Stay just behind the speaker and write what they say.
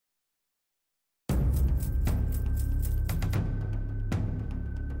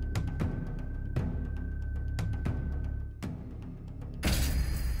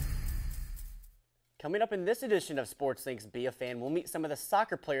Coming up in this edition of Sports Link's Be a Fan, we'll meet some of the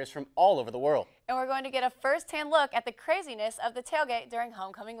soccer players from all over the world. And we're going to get a first-hand look at the craziness of the tailgate during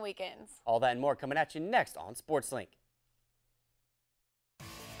homecoming weekends. All that and more coming at you next on Sports Link.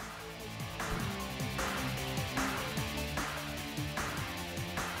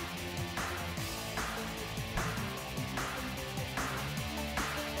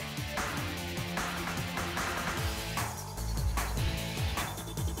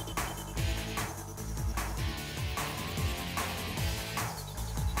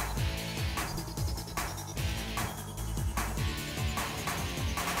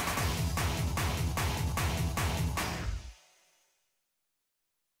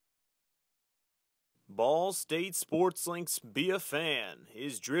 Ball State Sports Link's Be a Fan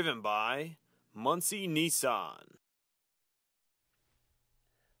is driven by Muncie Nissan.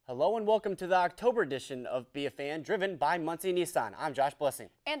 Hello and welcome to the October edition of Be a Fan, driven by Muncie Nissan. I'm Josh Blessing.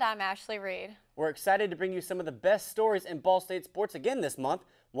 And I'm Ashley Reed. We're excited to bring you some of the best stories in Ball State sports again this month,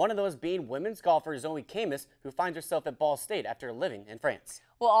 one of those being women's golfer Zoe Camus, who finds herself at Ball State after living in France.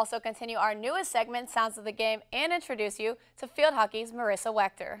 We'll also continue our newest segment, Sounds of the Game, and introduce you to field hockey's Marissa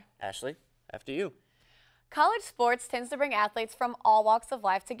Wechter. Ashley, after you. College sports tends to bring athletes from all walks of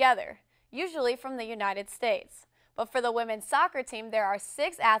life together, usually from the United States. But for the women's soccer team, there are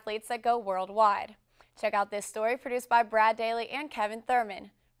 6 athletes that go worldwide. Check out this story produced by Brad Daly and Kevin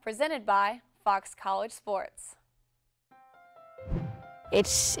Thurman, presented by Fox College Sports.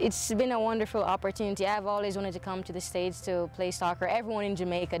 It's been a wonderful opportunity. I've always wanted to come to the States to play soccer. Everyone in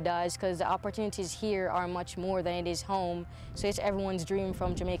Jamaica does, because the opportunities here are much more than it is home. So it's everyone's dream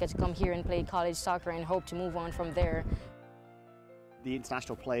from Jamaica to come here and play college soccer and hope to move on from there. The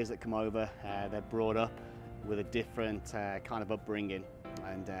international players that come over, they're brought up with a different kind of upbringing,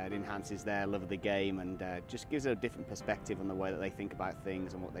 and it enhances their love of the game and just gives a different perspective on the way that they think about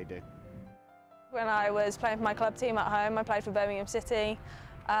things and what they do. When I was playing for my club team at home, I played for Birmingham City,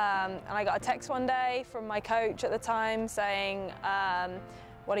 and I got a text one day from my coach at the time saying,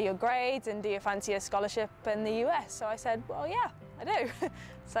 what are your grades and do you fancy a scholarship in the US? So I said, well, yeah, I do.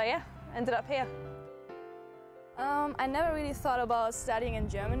 So yeah, ended up here. I never really thought about studying in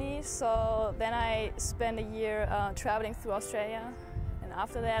Germany, so then I spent a year traveling through Australia, and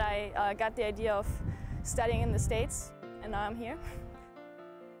after that I got the idea of studying in the States, and now I'm here.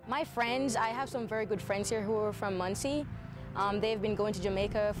 My friends, I have some very good friends here who are from Muncie. They've been going to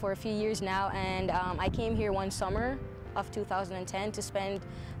Jamaica for a few years now, and I came here one summer of 2010 to spend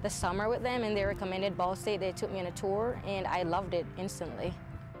the summer with them, and they recommended Ball State. They took me on a tour, and I loved it instantly.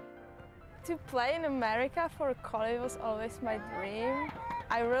 To play in America for college was always my dream.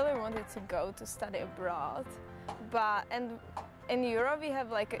 I really wanted to go to study abroad, but in Europe we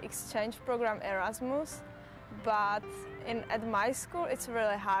have like an exchange program, Erasmus, but at my school it's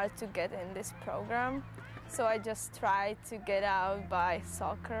really hard to get in this program. So I just tried to get out by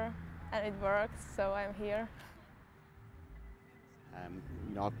soccer, and it worked, so I'm here.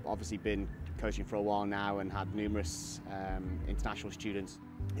 You know, I've obviously been coaching for a while now and had numerous international students.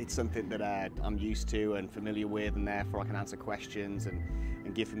 It's something that I'm used to and familiar with, and therefore I can answer questions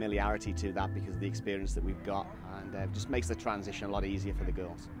and give familiarity to that because of the experience that we've got, and it just makes the transition a lot easier for the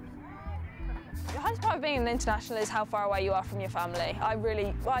girls. The hardest part of being an international is how far away you are from your family.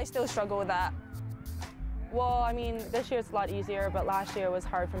 I still struggle with that. Well, I mean, this year it's a lot easier, but last year was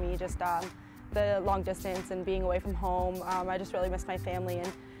hard for me, just the long distance and being away from home. I just really missed my family, and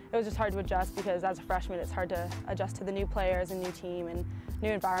it was just hard to adjust because as a freshman it's hard to adjust to the new players and new team and new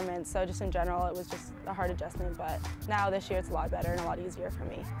environment. So just in general it was just a hard adjustment, but now this year it's a lot better and a lot easier for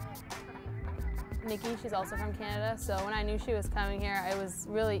me. Nikki, she's also from Canada, so when I knew she was coming here, it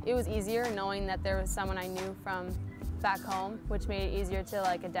was easier knowing that there was someone I knew from back home, which made it easier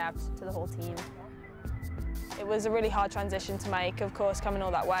to adapt to the whole team. It was a really hard transition to make, of course, coming all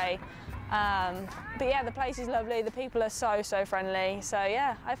that way. But yeah, the place is lovely, the people are so friendly, so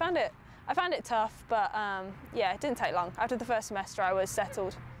yeah, I found it tough, but yeah, it didn't take long. After the first semester I was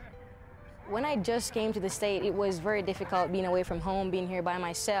settled. When I just came to the state, it was very difficult being away from home, being here by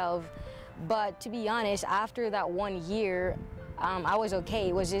myself. But to be honest, after that 1 year, I was okay.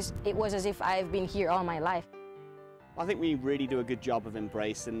 It was as if I've been here all my life. I think we really do a good job of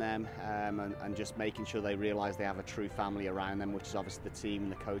embracing them and just making sure they realise they have a true family around them, which is obviously the team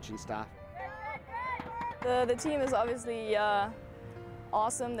and the coaching staff. The team is obviously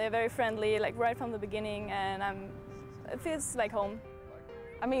awesome. They're very friendly, like right from the beginning, and it feels like home.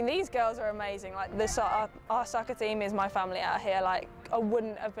 I mean, these girls are amazing. Like our soccer team is my family out here. Like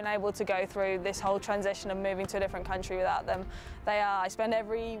wouldn't have been able to go through this whole transition of moving to a different country without them. I spend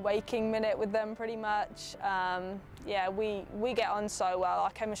every waking minute with them pretty much. Yeah, we get on so well.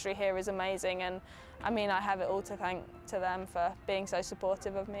 Our chemistry here is amazing, and I mean, I have it all to thank to them for being so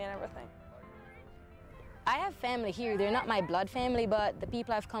supportive of me and everything. I have family here. They're not my blood family, but the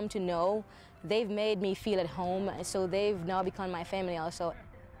people I've come to know, they've made me feel at home, so they've now become my family also.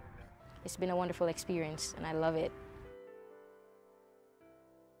 It's been a wonderful experience, and I love it.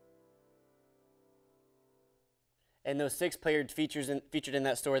 And those 6 players featured in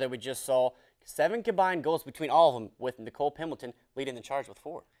that story that we just saw, 7 combined goals between all of them, with Nicole Pimilton leading the charge with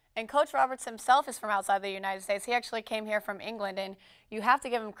 4. And Coach Roberts himself is from outside the United States. He actually came here from England, and you have to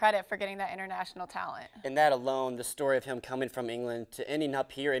give him credit for getting that international talent. And that alone, the story of him coming from England to ending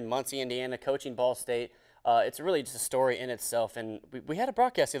up here in Muncie, Indiana, coaching Ball State, it's really just a story in itself. And we had a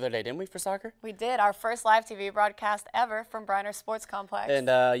broadcast the other day, didn't we, for soccer? We did. Our first live TV broadcast ever from Briner Sports Complex.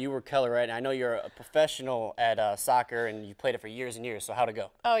 And you were color, right? And I know you're a professional at soccer, and you played it for years and years, so how'd it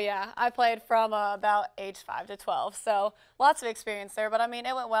go? Oh, yeah. I played from about age 5 to 12, so lots of experience there. But, I mean,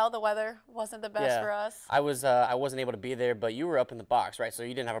 it went well. The weather wasn't the best for us. I wasn't able to be there, but you were up in the box, right? So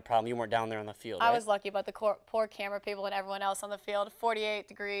you didn't have a problem. You weren't down there on the field, right? I was lucky, but the poor camera people and everyone else on the field, 48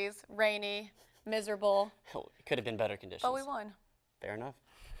 degrees, rainy, miserable. It could have been better conditions. But we won. Fair enough.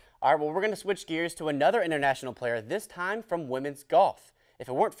 All right, well, we're going to switch gears to another international player, this time from women's golf. If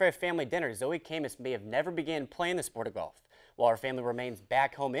it weren't for a family dinner, Zoe Camus may have never began playing the sport of golf. While her family remains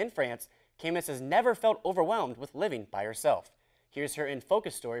back home in France, Camus has never felt overwhelmed with living by herself. Here's her In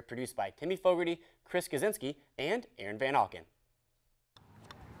Focus story produced by Timmy Fogarty, Chris Kaczynski, and Aaron Van Auken.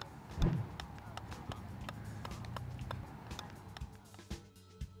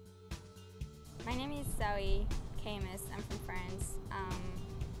 My name is Zoe Camus. I'm from France.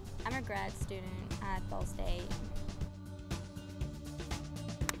 I'm a grad student at Ball State.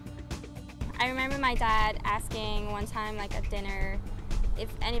 I remember my dad asking one time, like at dinner, if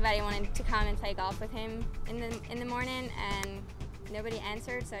anybody wanted to come and play golf with him in the morning, and nobody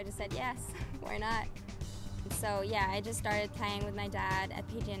answered, so I just said yes, why not? So yeah, I just started playing with my dad at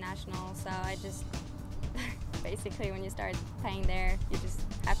PGA National, so I just, basically when you start playing there, you just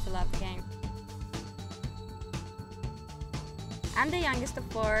have to love the game. I'm the youngest of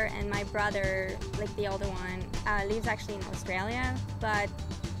 4, and my brother, like the older one, lives actually in Australia, but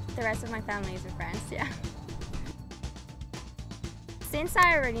the rest of my family is in France, yeah. Since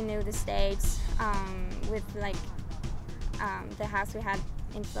I already knew the States, with like the house we had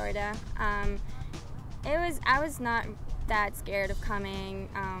in Florida, I was not that scared of coming,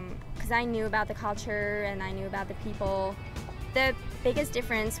 because I knew about the culture and I knew about the people. The biggest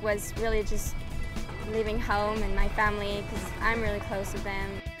difference was really just leaving home and my family, because I'm really close with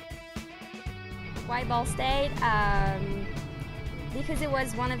them. Why Ball State? Because it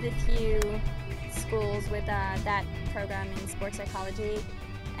was one of the few schools with that program in sports psychology,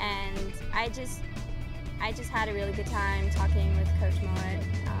 and I just had a really good time talking with Coach Mowat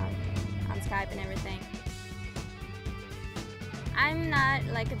on Skype and everything. I'm not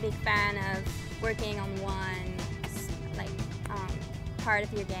like a big fan of working on one part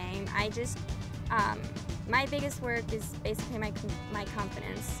of your game. My biggest work is basically my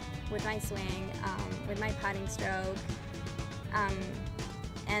confidence with my swing, with my putting stroke,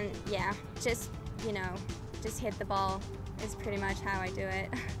 and yeah, just hit the ball is pretty much how I do it.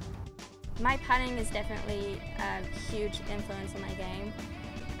 My putting is definitely a huge influence on my game.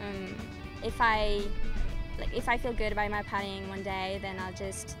 If I feel good about my putting one day, then I'll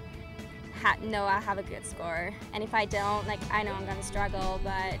just know I'll have a good score. And if I don't, I know I'm gonna struggle,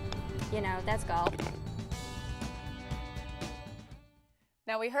 but that's golf.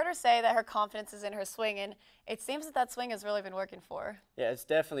 Now, we heard her say that her confidence is in her swing, and it seems that swing has really been working for her. Yeah, it's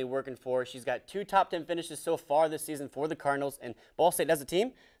definitely working for her. She's got 2 top 10 finishes so far this season for the Cardinals, and Ball State as a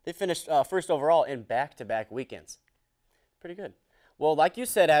team, they finished first overall in back-to-back weekends. Pretty good. Well, like you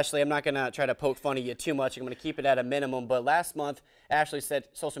said, Ashley, I'm not going to try to poke fun at you too much. I'm going to keep it at a minimum, but last month, Ashley said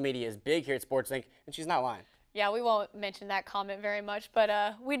social media is big here at SportsLink, and she's not lying. Yeah, we won't mention that comment very much, but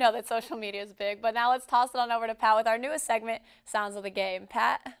we know that social media is big. But now let's toss it on over to Pat with our newest segment, Sounds of the Game.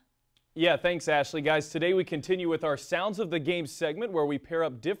 Pat? Yeah, thanks, Ashley. Guys, today we continue with our Sounds of the Game segment where we pair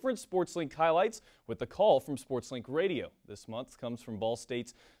up different SportsLink highlights with the call from SportsLink Radio. This month comes from Ball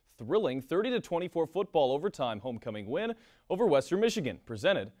State's thrilling 30-24 football overtime homecoming win over Western Michigan,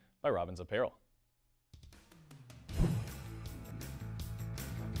 presented by Robbins Apparel.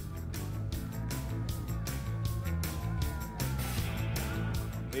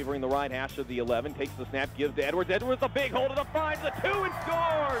 Favoring the right hash of the 11, takes the snap, gives to Edwards. Edwards, a big hole to the finds the 2 and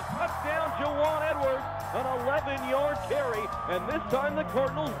scores! Touchdown, Jawan Edwards. an 11-yard carry, and this time the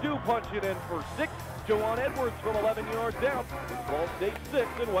Cardinals do punch it in for 6. Jawan Edwards from 11 yards out. Ball State 6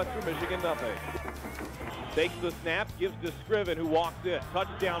 and Western Michigan nothing. Takes the snap, gives to Scriven, who walks in.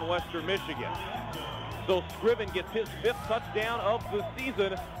 Touchdown, Western Michigan. So Scriven gets his 5th touchdown of the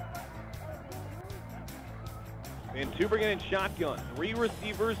season. And Tubergen in shotgun. 3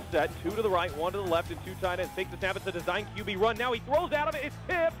 receivers set, 2 to the right, 1 to the left, and 2 tight ends. Takes the snap. It's a design QB run. Now he throws out of it. It's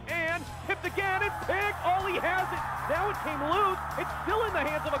tipped and tipped again. It's picked. Ollie has it. Now it came loose. It's still in the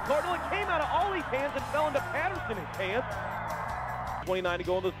hands of a Cardinal. It came out of Ollie's hands and fell into Patterson's hands. 29 to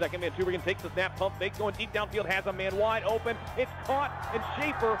go in the second. Man, Tubergen takes the snap, pump fake, going deep downfield, has a man wide open. It's caught, and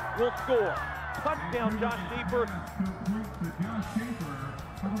Schaefer will score. Touchdown, Josh Schaefer.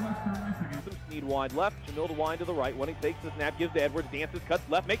 Sneed wide left, Jamil to wide to the right. When he takes the snap, gives to Edwards, dances, cuts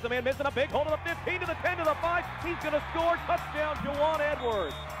left, makes a man miss, and a big hold to the 15, to the 10, to the 5. He's going to score. Touchdown, Jawan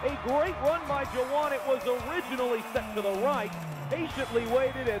Edwards. A great run by Jawan. It was originally set to the right, patiently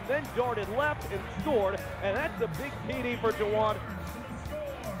waited, and then darted left and scored. And that's a big TD for Jawan.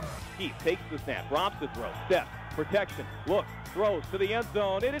 He takes the snap, drops the throw, steps, protection, looks, throws to the end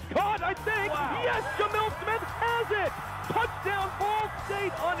zone. It is caught, I think. Wow. Yes, Jamil Smith has it. Touchdown, Ball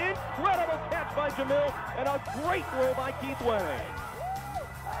State. An incredible catch by Jamil and a great throw by Keith Wenning.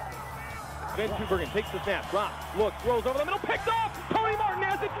 Then Tubergen takes the snap, drops, looks, throws over the middle, picked off. Tony Martin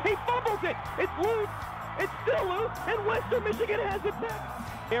has it. He fumbles it. It's loose. It's still loose, and Western Michigan has it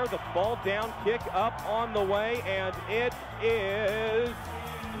back. There, the ball down, kick up on the way, and it is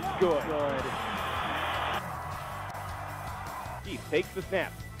good. Keith takes the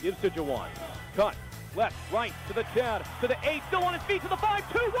snap, gives to Jawan. Cut, left, right, to the 10, to the 8, still on his feet, to the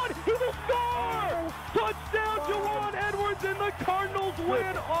 5, 2, 1, he will score! Touchdown, Jawan Edwards, and the Cardinals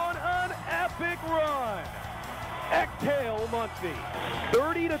win on an epic run. Exhale, Muncie.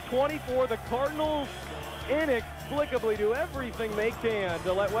 30-24, the Cardinals inexplicably do everything they can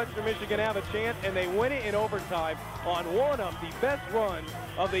to let Western Michigan have a chance, and they win it in overtime on one of the best runs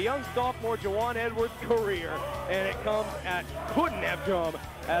of the young sophomore Jawan Edwards' career, and it comes at, couldn't have come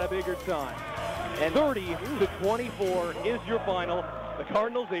at a bigger time. And 30-24 is your final. The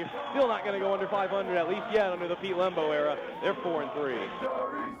Cardinals, they're still not going to go under 500, at least yet, under the Pete Lembo era. They're 4-3.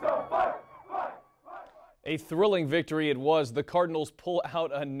 A thrilling victory it was. The Cardinals pull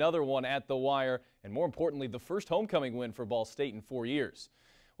out another one at the wire, and more importantly, the first homecoming win for Ball State in 4 years.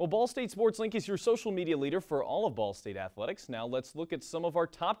 Well, Ball State Sports Link is your social media leader for all of Ball State athletics. Now let's look at some of our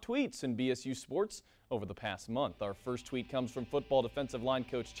top tweets in BSU sports over the past month. Our first tweet comes from football defensive line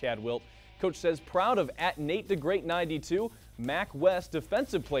coach Chad Wilt. Coach says, proud of @NateTheGreat92, Mac West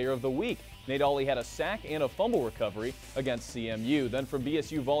Defensive Player of the Week. Nate Ollie had a sack and a fumble recovery against CMU. Then from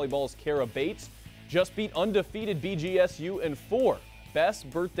BSU volleyball's Kara Bates, just beat undefeated BGSU in 4. Best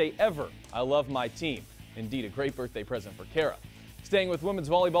birthday ever. I love my team. Indeed, a great birthday present for Kara. Staying with women's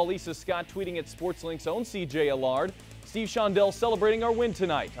volleyball, Lisa Scott tweeting at SportsLink's own CJ Allard. Steve Shondell celebrating our win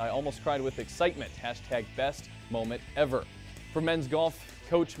tonight. I almost cried with excitement. Best moment ever. For men's golf,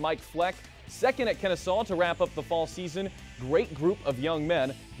 Coach Mike Fleck, second at Kennesaw to wrap up the fall season. Great group of young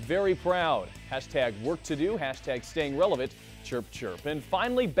men. Very proud. Work to do. Staying relevant. Chirp, chirp. And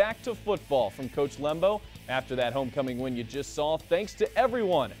finally, back to football from Coach Lembo. After that homecoming win you just saw, thanks to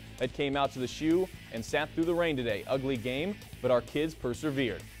everyone that came out to the shoe and sat through the rain today. Ugly game, but our kids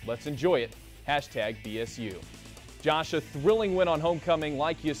persevered. Let's enjoy it. #BSU. Josh, a thrilling win on homecoming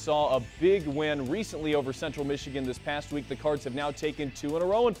like you saw. A big win recently over Central Michigan this past week. The Cards have now taken 2 in a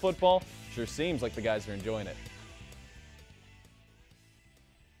row in football. Sure seems like the guys are enjoying it.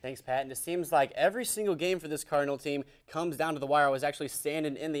 Thanks, Pat. And it seems like every single game for this Cardinal team comes down to the wire. I was actually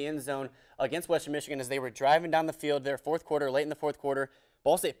standing in the end zone against Western Michigan as they were driving down the field their fourth quarter, late in the fourth quarter.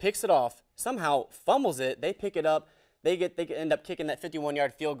 Ball State picks it off, somehow fumbles it. They pick it up. They end up kicking that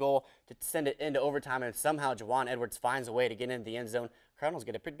 51-yard field goal to send it into overtime, and somehow Jawan Edwards finds a way to get into the end zone. Cardinals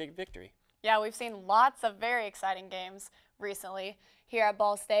get a pretty big victory. Yeah, we've seen lots of very exciting games recently here at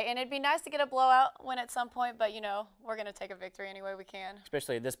Ball State, and it'd be nice to get a blowout win at some point, but, you know, we're going to take a victory any way we can.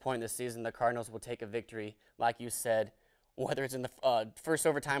 Especially at this point in the season, the Cardinals will take a victory, like you said, whether it's in the first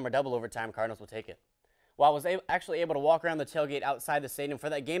overtime or double overtime, Cardinals will take it. Well, I was actually able to walk around the tailgate outside the stadium for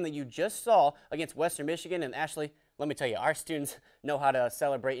that game that you just saw against Western Michigan, and Ashley, let me tell you, our students know how to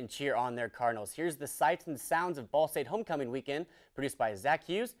celebrate and cheer on their Cardinals. Here's the sights and sounds of Ball State Homecoming Weekend, produced by Zach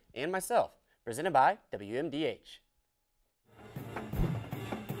Hughes and myself, presented by WMDH.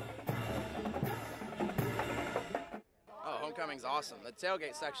 Oh, homecoming's awesome. The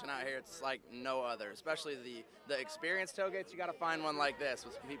tailgate section out here, it's like no other, especially the experienced tailgates. You got to find one like this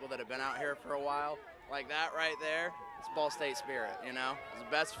with people that have been out here for a while, like that right there. It's Ball State spirit, you know? It's the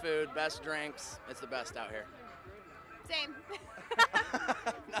best food, best drinks. It's the best out here. Same.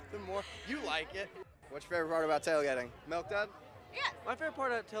 Nothing more. You like it. What's your favorite part about tailgating? Milk Dud? Yeah. My favorite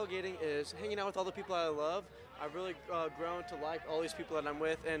part of tailgating is hanging out with all the people I love. I've really grown to like all these people that I'm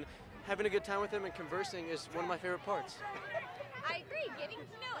with, and having a good time with them and conversing is one of my favorite parts. I agree. Getting to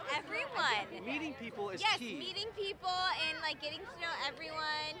know everyone. Meeting people is key. Yes, meeting people and like getting to know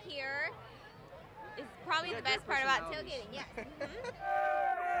everyone here is probably the best part about tailgating. Yes.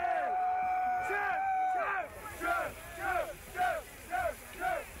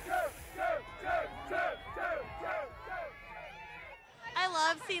 I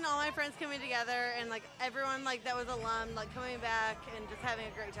love seeing all my friends coming together and like everyone like that was alum like coming back and just having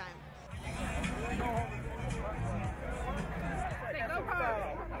a great time.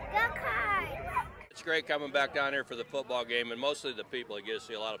 It's great coming back down here for the football game, and mostly the people. You get to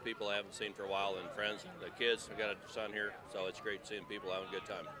see a lot of people I haven't seen for a while, and friends, the kids. I got a son here, so it's great seeing people having a good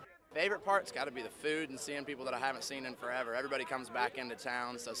time. Favorite part's got to be the food and seeing people that I haven't seen in forever. Everybody comes back into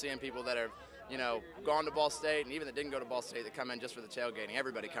town, so seeing people that have, you know, gone to Ball State and even that didn't go to Ball State that come in just for the tailgating.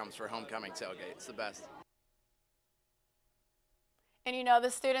 Everybody comes for homecoming tailgate. It's the best. And you know, the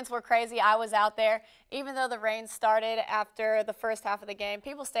students were crazy. I was out there. Even though the rain started after the first half of the game,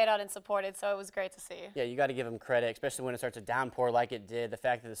 people stayed out and supported, so it was great to see. Yeah, you got to give them credit, especially when it starts to downpour like it did. The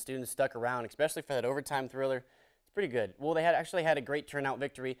fact that the students stuck around, especially for that overtime thriller, it's pretty good. Well, they actually had a great turnout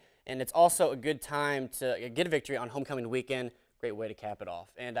victory, and it's also a good time to get a victory on homecoming weekend. Great way to cap it off.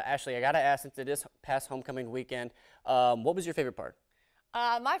 And Ashley, I got to ask, since it is past homecoming weekend, what was your favorite part?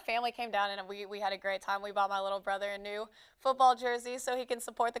 My family came down and we had a great time. We bought my little brother a new football jersey so he can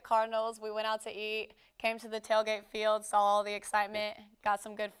support the Cardinals. We went out to eat, came to the tailgate field, saw all the excitement, got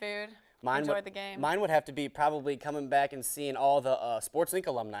some good food, enjoyed the game. Mine would have to be probably coming back and seeing all the SportsLink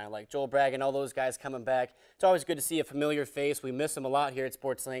alumni, like Joel Bragg and all those guys coming back. It's always good to see a familiar face. We miss them a lot here at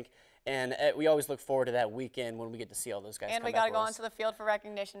SportsLink, and we always look forward to that weekend when we get to see all those guys and come we back got to go with us. onto the field for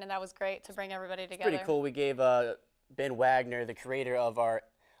recognition, and that was great to bring everybody together. It's pretty cool. We gave Ben Wagner, the creator of our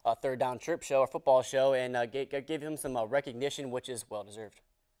Third Down Trip show, our football show, and gave him some recognition, which is well-deserved.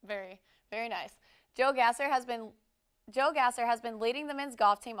 Very, very nice. Joe Gasser has been leading the men's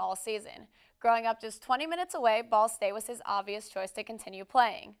golf team all season. Growing up just 20 minutes away, Ball State was his obvious choice to continue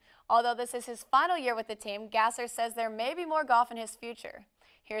playing. Although this is his final year with the team, Gasser says there may be more golf in his future.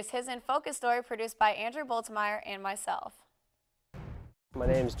 Here's his In Focus story produced by Andrew Boltemeyer and myself. My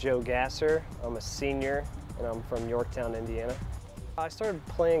name is Joe Gasser. I'm a senior, and I'm from Yorktown, Indiana. I started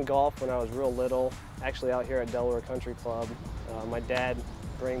playing golf when I was real little, actually out here at Delaware Country Club. My dad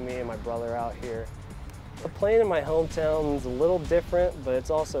bring me and my brother out here. Playing in my hometown is a little different, but it's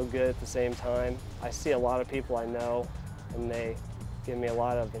also good at the same time. I see a lot of people I know, and they give me a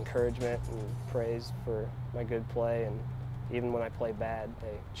lot of encouragement and praise for my good play, and even when I play bad,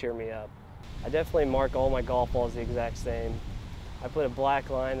 they cheer me up. I definitely mark all my golf balls the exact same. I put a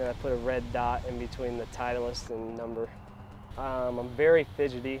black line and I put a red dot in between the Titleist and number. I'm very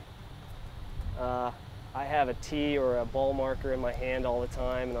fidgety. I have a tee or a ball marker in my hand all the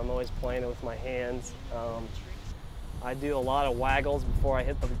time, and I'm always playing it with my hands. I do a lot of waggles before I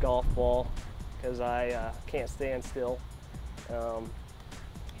hit the golf ball because I can't stand still.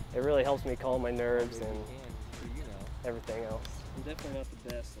 It really helps me calm my nerves and everything else. I'm definitely not the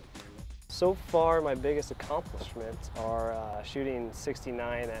best at that. So far, my biggest accomplishments are shooting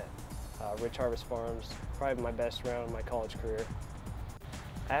 69 at Rich Harvest Farms, probably my best round of my college career.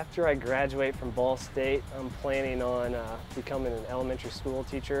 After I graduate from Ball State, I'm planning on becoming an elementary school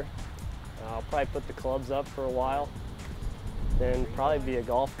teacher. I'll probably put the clubs up for a while, then probably be a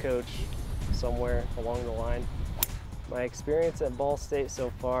golf coach somewhere along the line. My experience at Ball State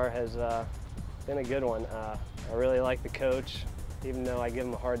so far has been a good one. I really like the coach, even though I give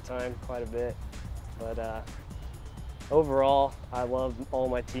him a hard time quite a bit. But overall, I love all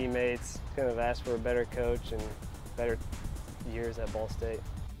my teammates. Couldn't have asked for a better coach and better years at Ball State.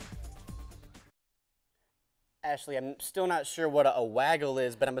 Ashley, I'm still not sure what a waggle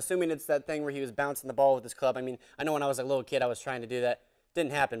is, but I'm assuming it's that thing where he was bouncing the ball with his club. I mean, I know when I was a little kid I was trying to do that.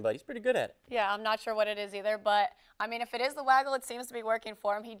 Didn't happen, but he's pretty good at it. Yeah, I'm not sure what it is either, but I mean, if it is the waggle, it seems to be working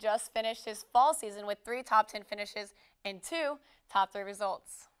for him. He just finished his fall season with 3 top 10 finishes and 2 top 3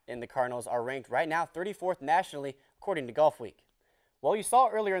 results. And the Cardinals are ranked right now 34th nationally, according to Golf Week. Well, you saw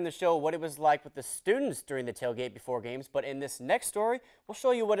earlier in the show what it was like with the students during the tailgate before games, but in this next story, we'll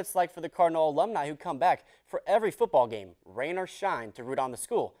show you what it's like for the Cardinal alumni who come back for every football game, rain or shine, to root on the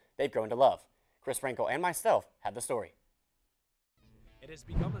school they've grown to love. Chris Franco and myself have the story. It has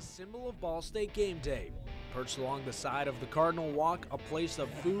become a symbol of Ball State game day. Perched along the side of the Cardinal Walk, a place of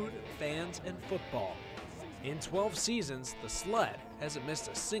food, fans, and football. In 12 seasons, the Sled hasn't missed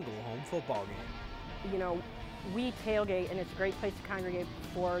a single home football game. You know, we tailgate, and it's a great place to congregate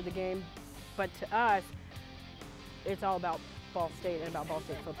before the game, but to us, it's all about Ball State and about Ball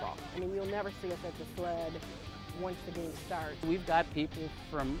State football. I mean, you'll never see us at the Sled once the game starts. We've got people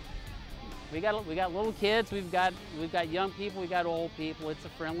from, we got little kids, we've got young people, we've got old people. It's a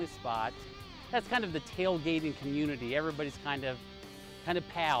friendly spot. That's kind of the tailgating community. Everybody's kind of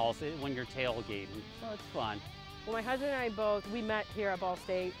pals when you're tailgating, so it's fun. Well, my husband and I both, we met here at Ball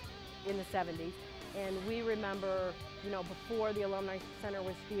State in the 70s, and we remember, you know, before the Alumni Center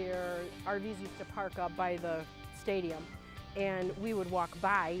was here, RVs used to park up by the stadium, and we would walk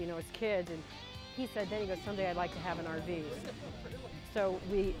by, you know, as kids, and he said, then he goes, someday I'd like to have an RV. So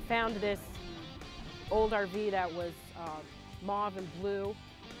we found this old RV that was mauve and blue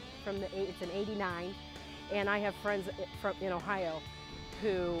it's an '89, and I have friends in Ohio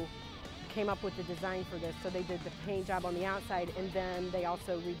who came up with the design for this. So they did the paint job on the outside, and then they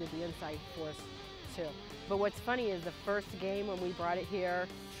also redid the inside for us too. But what's funny is the first game when we brought it here,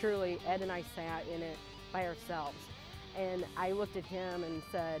 truly Ed and I sat in it by ourselves. And I looked at him and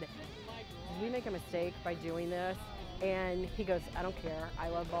said, did we make a mistake by doing this? And he goes, I don't care, I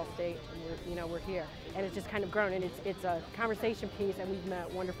love Ball State, and we're here. And it's just kind of grown, and it's a conversation piece, and we've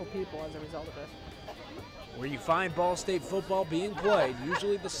met wonderful people as a result of this. Where you find Ball State football being played,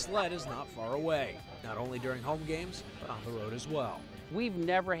 usually the Sled is not far away, not only during home games, but on the road as well. We've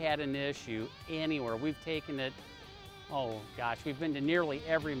never had an issue anywhere. We've taken it, oh gosh, we've been to nearly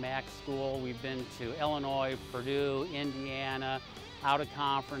every MAC school. We've been to Illinois, Purdue, Indiana, out of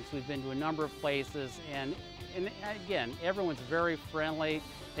conference. We've been to a number of places, and again, everyone's very friendly.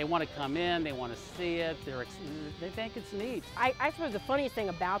 They want to come in, they want to see it, they think it's neat. I suppose the funniest thing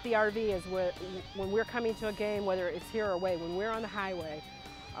about the RV is when we're coming to a game, whether it's here or away, when we're on the highway,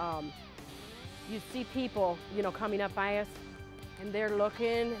 you see people, you know, coming up by us, and they're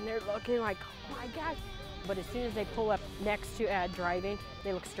looking like, oh my gosh. But as soon as they pull up next to Ed driving,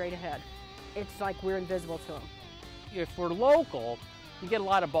 they look straight ahead. It's like we're invisible to them. If we're local, you get a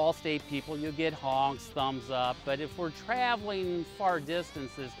lot of Ball State people, you'll get honks, thumbs up, but if we're traveling far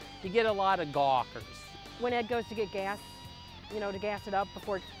distances, you get a lot of gawkers. When Ed goes to get gas, you know, to gas it up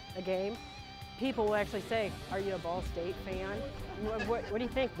before a game, people will actually say, are you a Ball State fan? What do you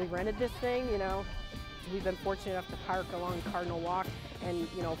think? We rented this thing, you know? We've been fortunate enough to park along Cardinal Walk, and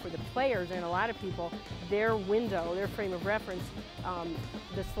you know, for the players and a lot of people, their window, their frame of reference,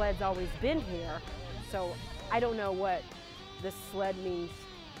 the Sled's always been here. So I don't know what this Sled means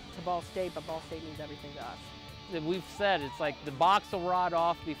to Ball State, but Ball State means everything to us. We've said it's like the box will rot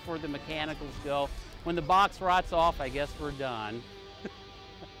off before the mechanicals go. When the box rots off, I guess we're done.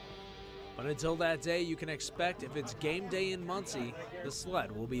 But until that day, you can expect if it's game day in Muncie, the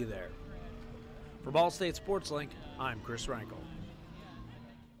Sled will be there. For Ball State Sports Link, I'm Chris Rankel.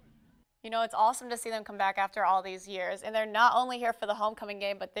 You know, it's awesome to see them come back after all these years, and they're not only here for the homecoming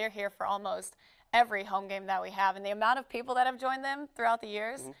game, but they're here for almost every home game that we have, and the amount of people that have joined them throughout the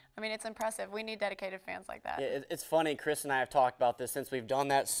years, I mean, it's impressive. We need dedicated fans like that. Yeah, it's funny, Chris and I have talked about this since we've done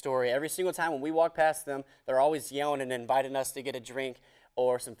that story. Every single time when we walk past them, they're always yelling and inviting us to get a drink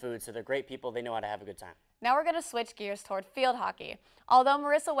or some food, so they're great people. They know how to have a good time. Now we're going to switch gears toward field hockey. Although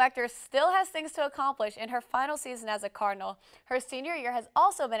Marissa Wechter still has things to accomplish in her final season as a Cardinal, her senior year has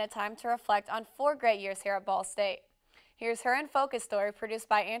also been a time to reflect on 4 great years here at Ball State. Here's her In Focus story produced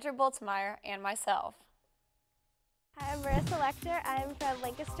by Andrew Boltzmeyer and myself. Hi, I'm Marissa Wechter. I'm from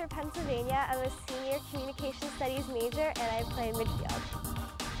Lancaster, Pennsylvania. I'm a senior communication studies major, and I play midfield.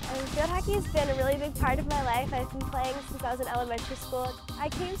 Field hockey has been a really big part of my life. I've been playing since I was in elementary school. I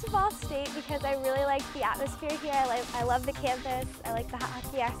came to Ball State because I really like the atmosphere here. I love the campus, I like the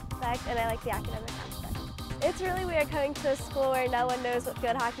hockey aspect, and I like the academic aspect. It's really weird coming to a school where no one knows what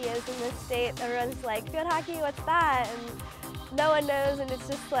field hockey is in this state. Everyone's like, field hockey, what's that? And no one knows, and it's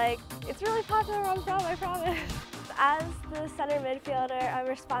just like, it's really popular where I'm from, I promise. As the center midfielder, I'm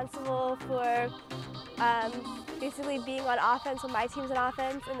responsible for basically being on offense when my team's on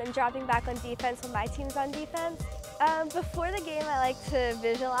offense, and then dropping back on defense when my team's on defense. Before the game, I like to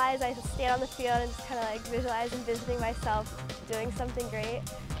visualize. I stand on the field and just kind of like visualize envisioning myself doing something great.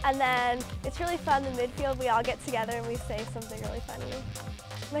 And then it's really fun in the midfield. We all get together and we say something really funny.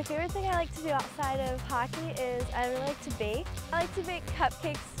 My favorite thing I like to do outside of hockey is I really like to bake. I like to bake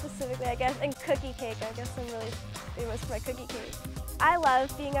cupcakes specifically, I guess, and cookie cake. I guess I'm really famous for my cookie cake. I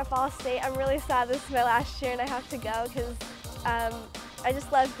love being at Ball State. I'm really sad this is my last year and I have to go because I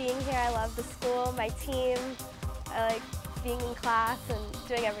just love being here. I love the school, my team. I like being in class and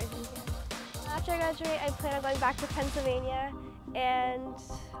doing everything here. After I graduate, I plan on going back to Pennsylvania and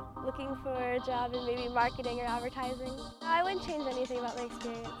looking for a job in maybe marketing or advertising. I wouldn't change anything about my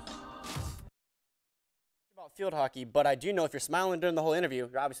experience. About field hockey, but I do know if you're smiling during the whole interview,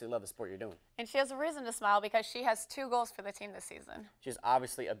 you obviously love the sport you're doing. And she has a reason to smile because she has 2 goals for the team this season. She's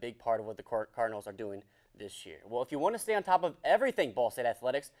obviously a big part of what the Cardinals are doing this year. Well, if you want to stay on top of everything Ball State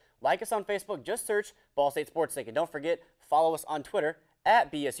athletics, like us on Facebook, just search Ball State Sports Link. And don't forget, follow us on Twitter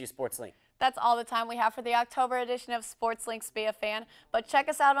at BSU Sports Link. That's all the time we have for the October edition of Sports Links Be a Fan, but check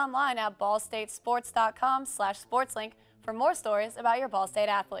us out online at ballstatesports.com/sportslink for more stories about your Ball State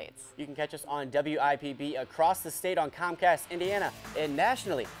athletes. You can catch us on WIPB across the state on Comcast, Indiana, and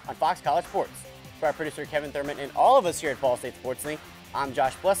nationally on Fox College Sports. For our producer Kevin Thurman and all of us here at Ball State Sports Link, I'm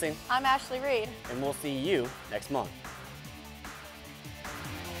Josh Blessing. I'm Ashley Reed. And we'll see you next month.